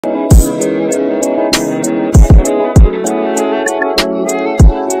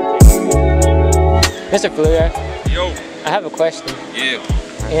Mr. Fleur, Yo. I have a question. Yeah.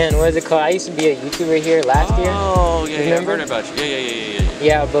 And what is it called? I used to be a YouTuber here last year. Oh, yeah, Remember? I've heard about you. Yeah.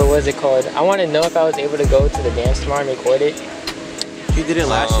 Yeah, but what is it called? I want to know if I was able to go to the dance tomorrow and record it. You did it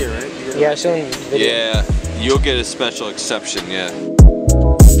last year, right? Yeah, I showed you the video. Yeah, you'll get a special exception, yeah.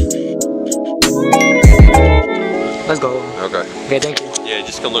 Let's go. Okay. Okay, thank you. Yeah,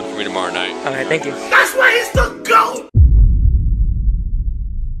 just come look for me tomorrow night. Alright, thank you. That's why he's the GOAT!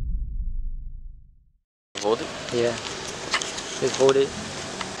 Hold it. Yeah. Just hold it.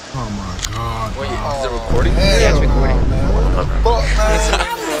 Oh my god. Wait, is it recording? Yeah, it's recording. Fuck, man.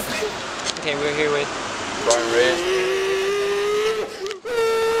 Okay, we're here with Brian Reyes.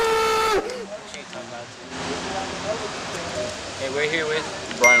 Okay, we're here with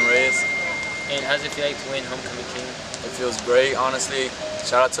Brian Reyes. and how does it feel like to win Homecoming King? It feels great, honestly.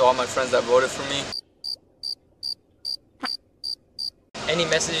 Shout out to all my friends that voted for me. Any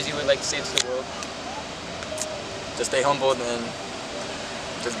messages you would like to say to the world? Just stay humbled and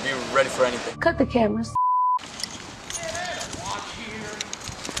just be ready for anything. Cut the cameras.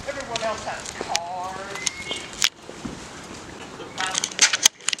 Everyone else has cars.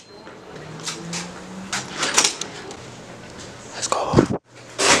 Let's go.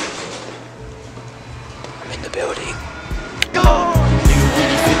 I'm in the building.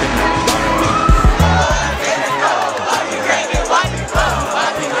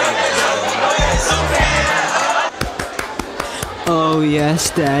 Oh yes,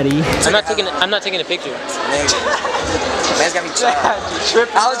 Daddy. I'm not taking a picture. Man's got me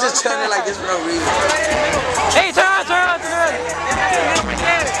tripping. I was just telling her like this for no reason. Hey, turn on.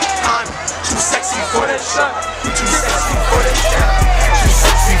 I'm too sexy for that shot. Too sexy for that shot. Too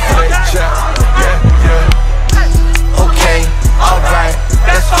sexy for that shot. Yeah. Okay, alright,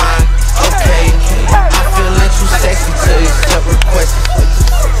 that's fine. Okay, I'm feeling too sexy to accept requests.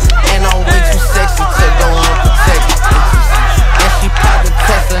 And I'm way too sexy to go unprotected. And she popped the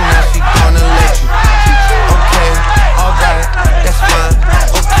Tesla, now she gonna let you. Okay, alright, that's fine.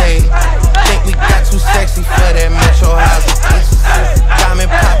 Okay, think we got too sexy for that metro housing. Diamond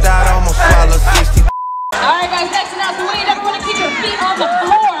popped out, almost swallowed 60. Alright guys, next announcement, we need everyone to keep your feet on the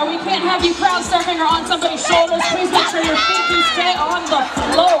floor. We can't have you crowd surfing or on somebody's shoulders. Please make sure your feet do stay on the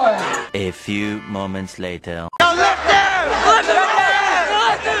floor. A few moments later.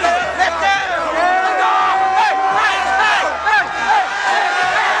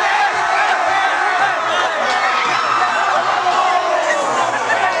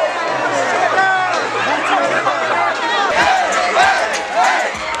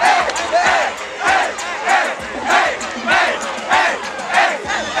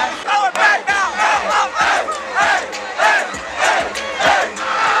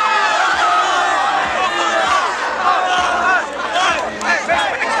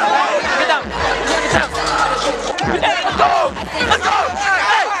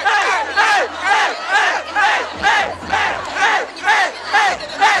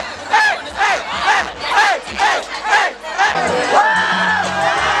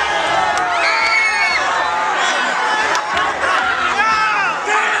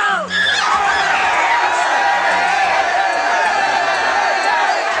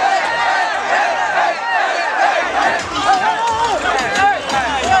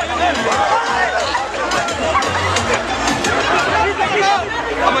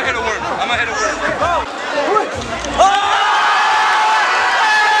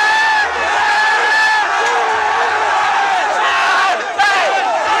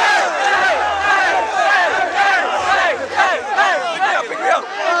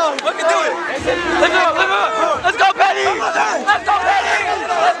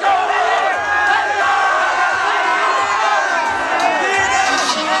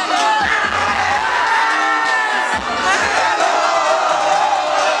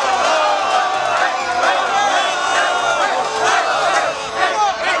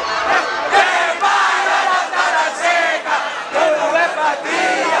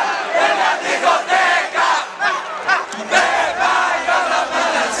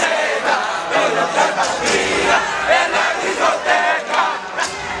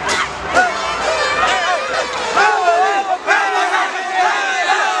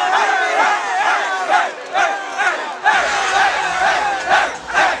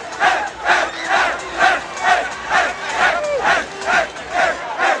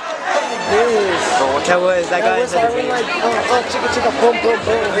 That guy is like, chicka, boom, boom,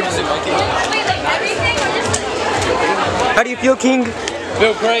 boom. How do you feel, King?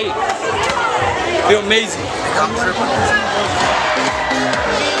 Feel great. Feel amazing.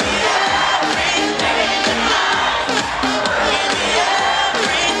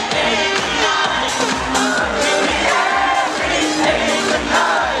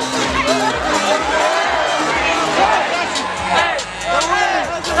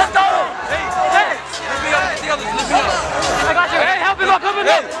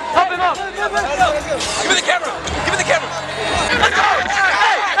 Help him up. Give me the camera. Give me the camera. Let's go.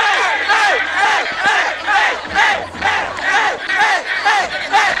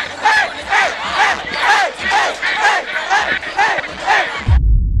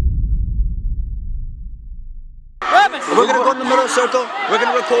 We're gonna go in the middle circle, we're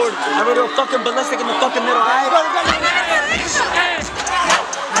gonna record, and we're gonna go fucking ballistic in the fucking middle, alright?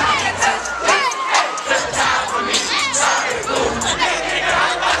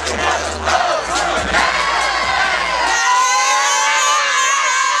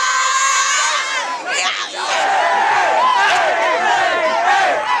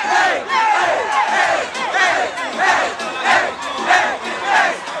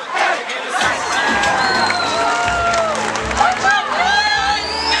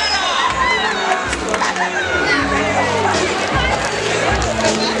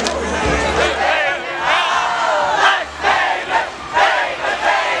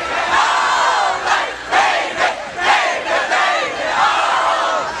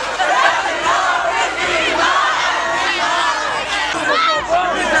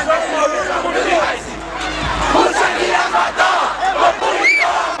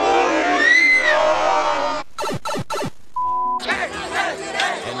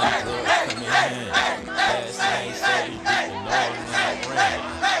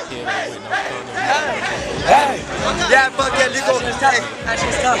 Yeah, fuck yeah, legal.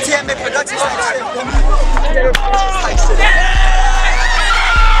 TMA Productions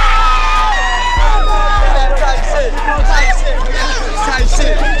type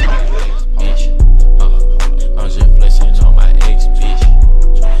shit.